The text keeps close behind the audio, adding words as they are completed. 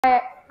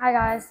Hi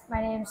guys,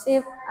 my name is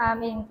Chúc.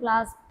 I'm in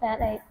class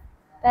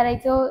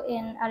P2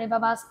 in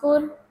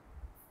Alibabaschool.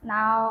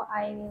 Now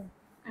I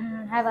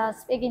have a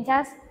speaking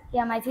test.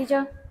 Here my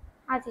teacher.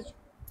 Hi teacher.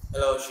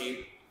 Hello,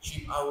 Sheep.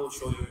 Sheep, I will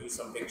show you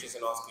some pictures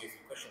and ask you a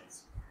few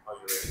questions. Are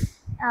you ready?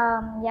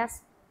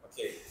 Yes.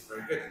 Okay,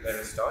 very good. Let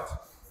us start.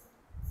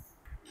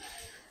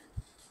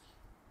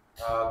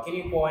 Can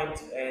you point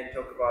and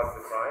talk about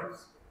the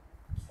crimes?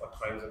 What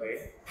crimes are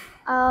they?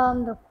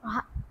 Um, the,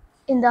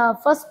 in the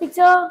first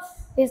picture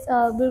is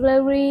a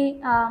burglary.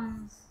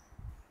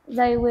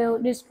 They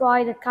will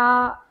destroy the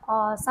car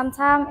or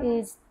sometimes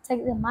is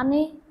take the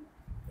money.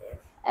 Okay.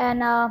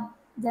 And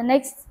the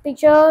next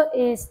picture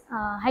is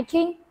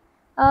hacking.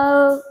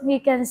 We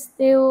can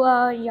steal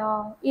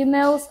your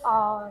emails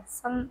or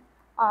some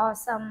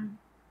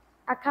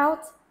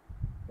account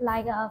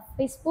like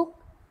Facebook.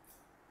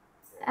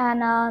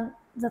 And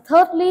the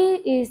thirdly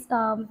is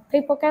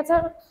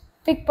pickpocketing.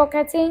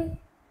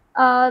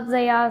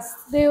 They are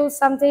steal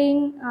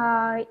something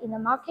in the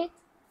market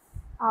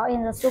or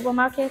in the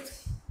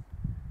supermarket.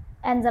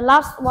 And the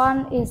last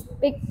one is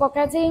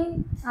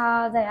pickpocketing.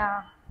 They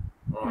are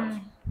All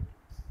right.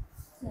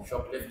 mm,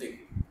 Shoplifting.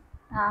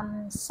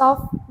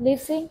 soft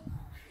lifting.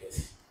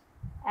 Yes.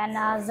 And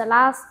the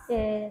last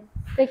is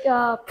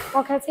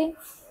pickpocketing,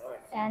 All right.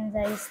 and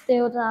they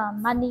steal the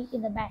money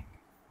in the bank.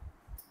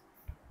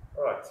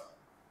 All right.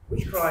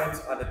 Which crimes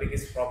are the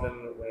biggest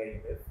problem where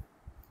you live?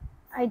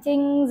 I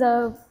think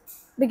the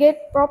biggest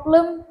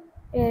problem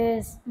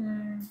is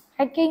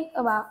hacking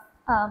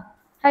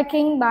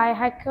by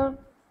hacker.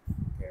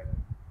 Okay.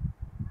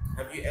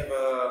 Have you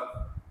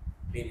ever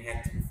been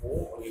hacked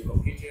before on your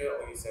computer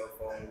or your cell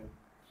phone?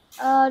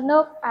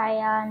 Nope,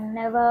 I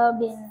never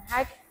been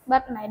hacked,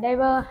 but my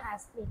neighbor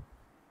has been.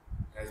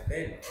 Has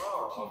been?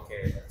 Oh,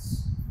 okay.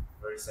 That's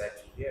very sad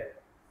to hear.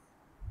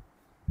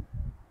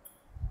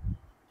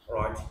 All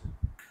right.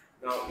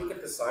 Now look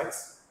at the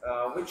sites.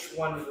 Which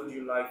one would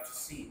you like to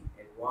see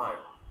and why?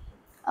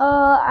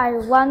 I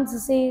want to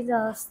see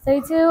the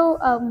Statue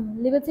of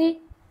Liberty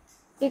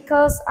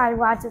because I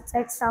want to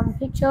take some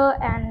picture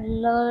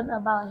and learn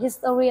about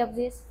history of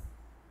this.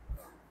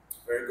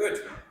 Very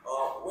good.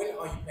 When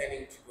are you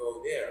planning to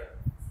go there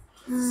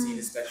to see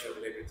the Statue of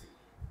Liberty?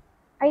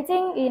 I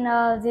think in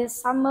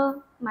this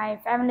summer, my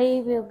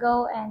family will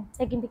go and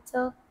taking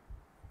picture.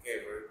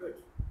 Okay, very good.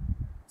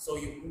 So,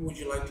 who would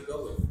you like to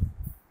go with?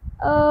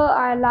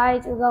 I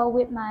like to go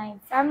with my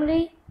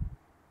family,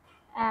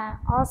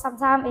 or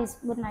sometimes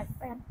it's with my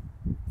friend.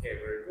 Okay,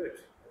 very good.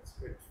 That's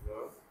good to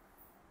know.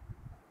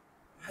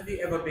 Have you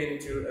ever been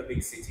to a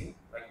big city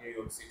like New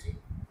York City?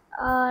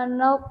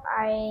 Nope,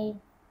 I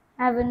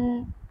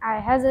Haven't.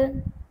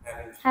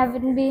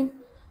 haven't Okay, been.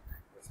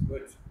 that's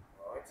good.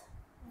 All right.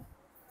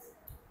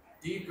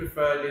 Do you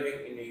prefer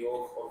living in New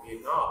York or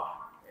Vietnam,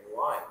 and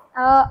why?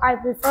 I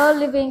prefer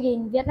living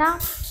in Vietnam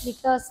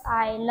because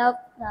I love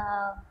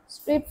the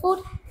street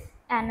food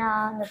and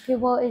the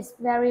people is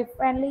very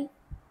friendly.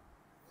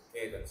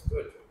 Okay, that's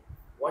good.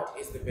 What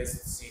is the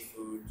best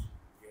seafood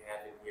you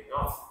have in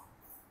Vietnam?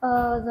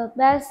 The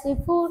best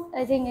seafood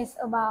I think is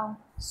about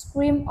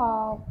shrimp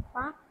or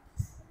crab.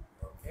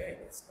 Okay,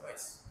 that's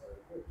nice. Very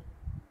good.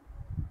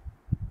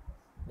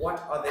 What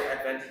are the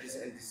advantages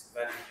and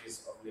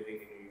disadvantages of living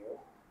in New York?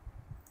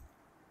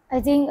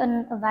 I think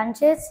an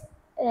advantage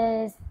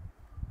is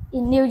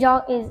in New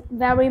York is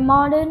very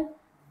modern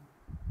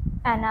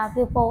and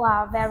people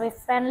are very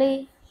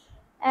friendly.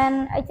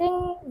 And I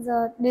think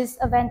the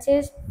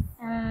disadvantage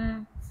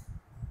um,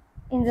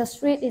 in the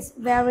street is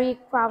very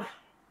crowded.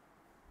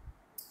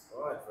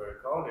 All right, very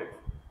crowded.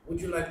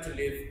 Would you like to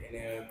live in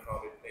a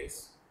crowded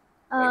place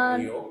like New Uh,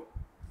 York?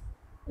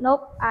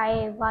 nope,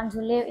 I want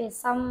to live in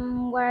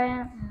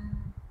somewhere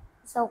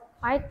so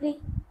quietly.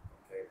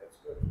 Okay, that's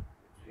good. Good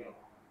to know.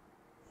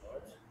 All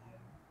right.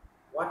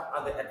 What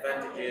are the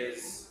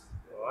advantages?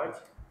 All right.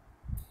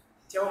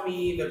 Tell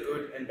me the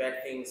good and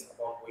bad things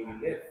about where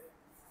you live.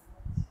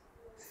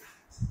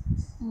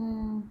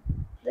 Mm,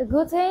 the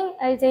good thing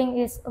I think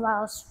is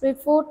about street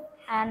food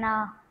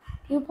and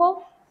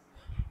people.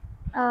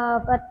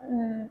 But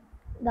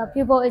the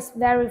people is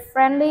very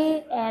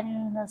friendly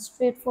and the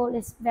street food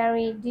is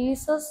very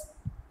delicious.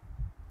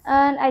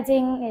 And I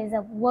think is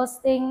the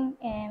worst thing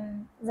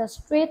in the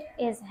street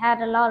is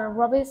had a lot of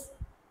rubbish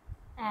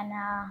and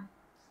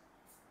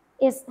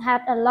it's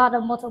had a lot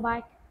of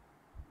motorbike.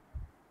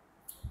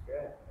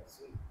 Okay, I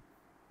see.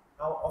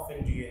 How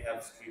often do you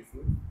have street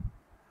food?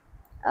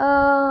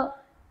 Uh,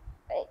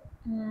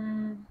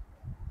 mm,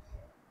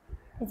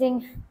 I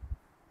think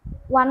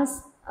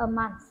once a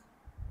month.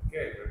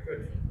 Okay, very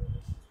good.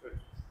 That's good.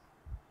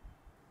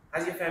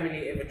 Has your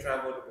family ever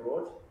traveled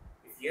abroad?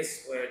 If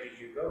yes, where did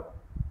you go?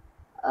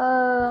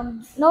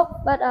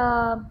 Nope, but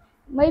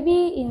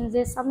maybe in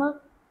this summer,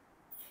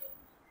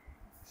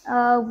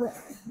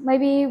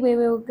 maybe we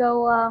will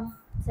go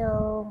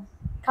to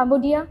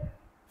Cambodia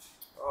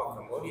Oh,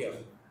 Cambodia.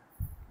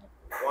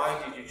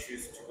 Why did you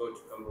choose to go to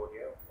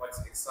Cambodia?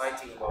 What's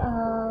exciting about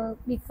Cambodia?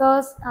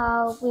 because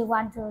we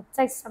want to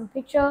take some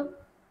picture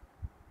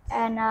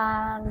and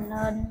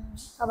learn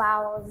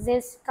about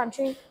this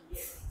country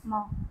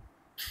more.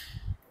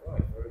 All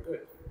right, very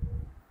good.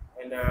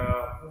 And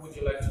who would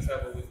you like to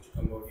travel with to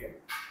Cambodia?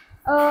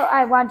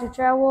 I want to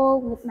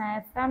travel with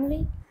my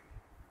family.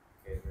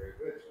 Okay, very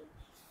good.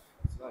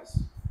 That's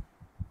nice.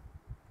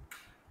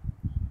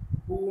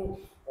 Who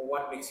or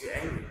what makes you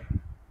angry?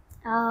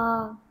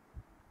 Uh,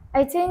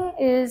 I think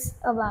is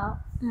about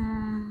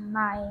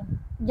my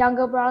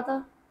younger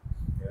brother.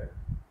 Okay.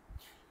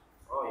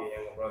 Oh, your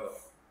younger brother.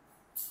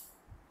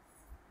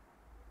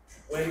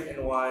 When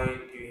and why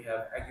do you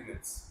have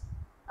arguments?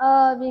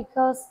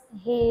 Because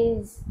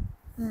he's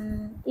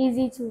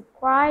easy to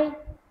cry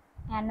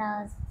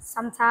and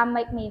sometimes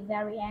make me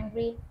very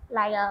angry,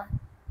 like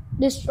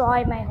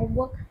destroy my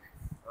homework.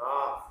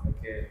 Ah,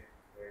 okay.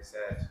 Very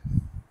sad.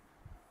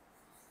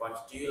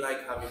 But do you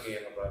like having a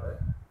younger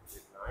brother? Is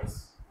it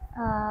nice?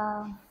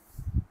 Uh,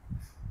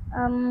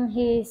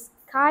 he's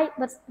kind,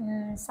 but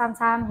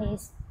sometimes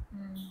he's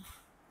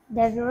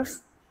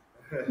dangerous,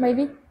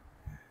 maybe.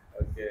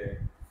 Okay.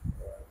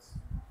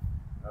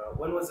 Alright.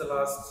 When was the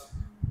last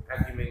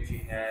argument you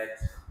had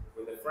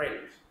with a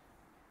friend?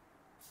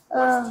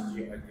 What did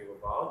you Um, argue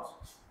about?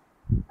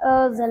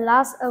 the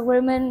last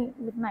agreement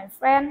with my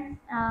friend,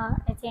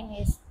 I think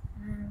is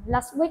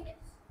last week.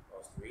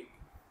 Last week.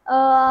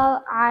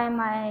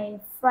 My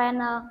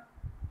friend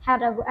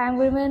had an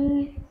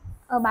agreement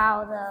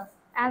about the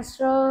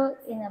answer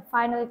in the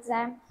final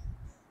exam.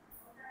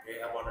 Okay,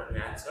 about an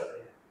answer.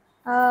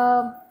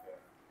 Uh,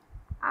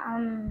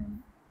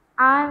 Okay.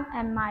 I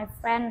and my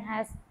friend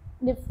has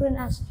different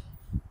answers,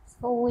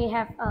 so we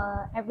have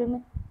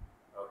agreement.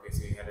 Okay,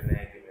 so you had an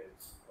argument.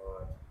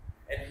 Alright.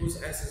 And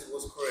whose answers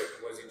was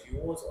correct? Was it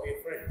yours or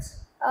your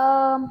friend's?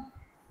 Um,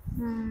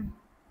 mm,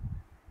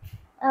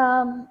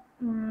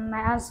 my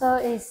answer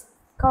is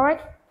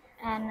correct,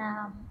 and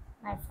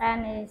my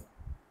friend is.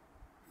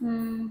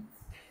 Um,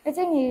 I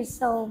think he's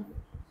so.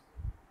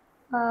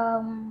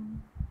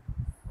 Um,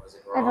 Was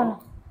it I don't know.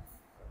 wrong?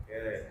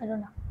 Okay. I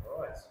don't know.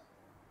 Alright.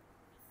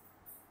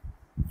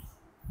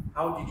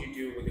 How did you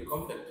deal with the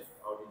conflict?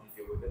 How did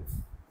you deal with it?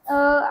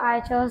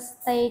 I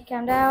just stay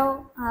calm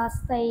down, and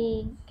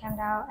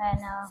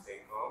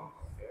Stay calm.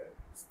 Okay.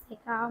 stay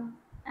calm,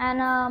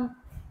 and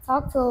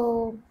talk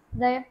to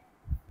them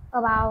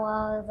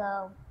about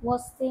the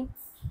worst thing.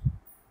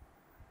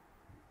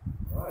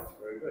 Alright,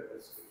 very good.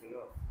 That's good to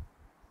know.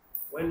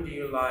 When do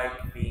you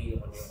like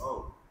being on your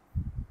own?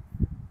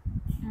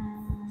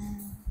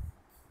 Um,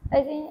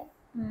 I think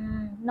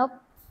nope.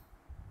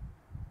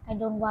 I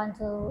don't want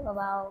to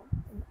about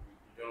You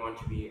don't want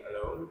to be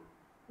alone?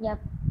 yep.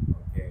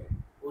 Okay.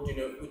 Who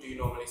do you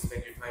normally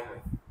spend your time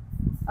with?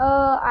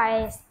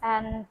 I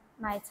spend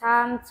my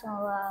time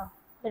to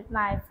with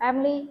my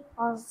family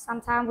or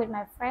sometimes with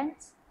my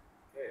friends.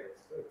 Okay,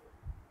 that's good.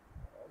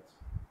 Alright.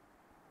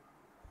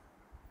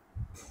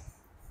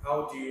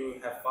 How do you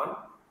have fun?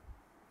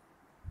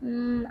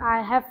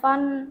 I have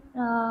fun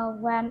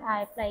when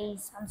I play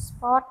some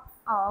sport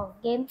or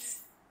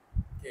games.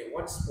 Okay,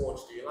 what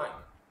sports do you like?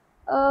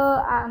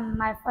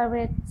 My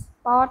favorite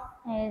sport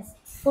is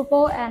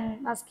football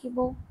and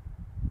basketball.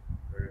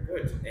 Very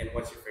good. And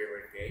what's your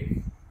favorite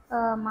game?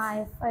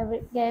 My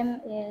favorite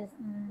game is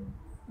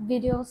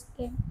video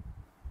game.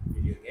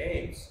 Video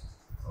games.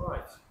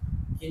 Alright.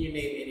 Can you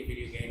name any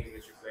video games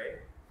that you play?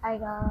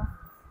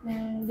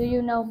 Like, do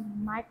you know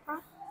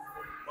Minecraft?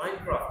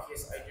 Minecraft.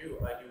 Yes, I do.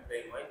 I do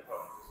play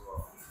Minecraft as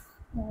well.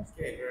 Yes.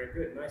 Okay, very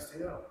good. Nice to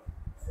know.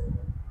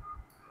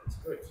 That's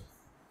good.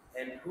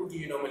 And who do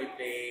you normally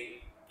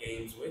play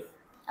games with?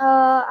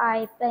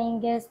 I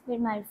playing games with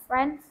my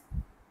friends,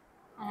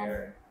 and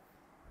Okay,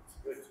 that's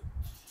good.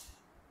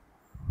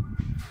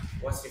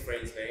 What's your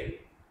friend's name?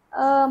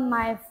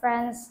 my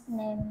friends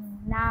name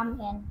Nam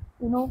and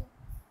Uno.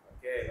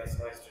 Okay, that's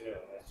nice to know.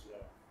 Nice to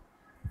know.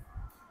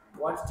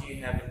 What do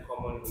you have in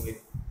common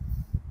with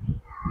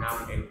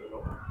Nam and Uno?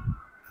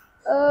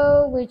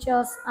 We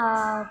just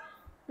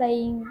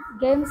playing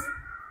games.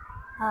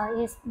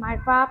 Is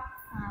Minecraft.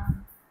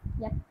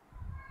 Yep.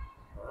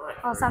 All right,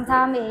 Or very good.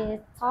 sometimes we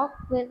talk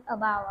with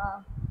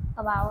about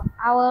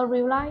our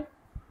real life.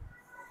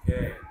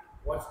 Okay,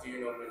 what do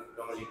you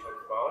normally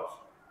talk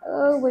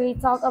about? We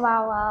talk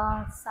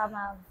about some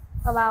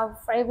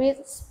about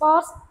favorite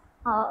sports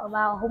or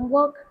about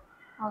homework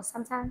or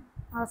sometimes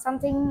or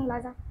something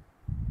like that.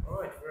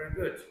 All right, very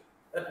good.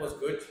 That was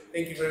good.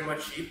 Thank you very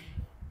much, Sheep.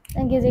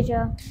 Thank you,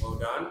 teacher. Well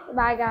done.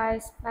 Bye,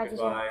 guys. Bye, teacher.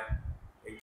 Goodbye.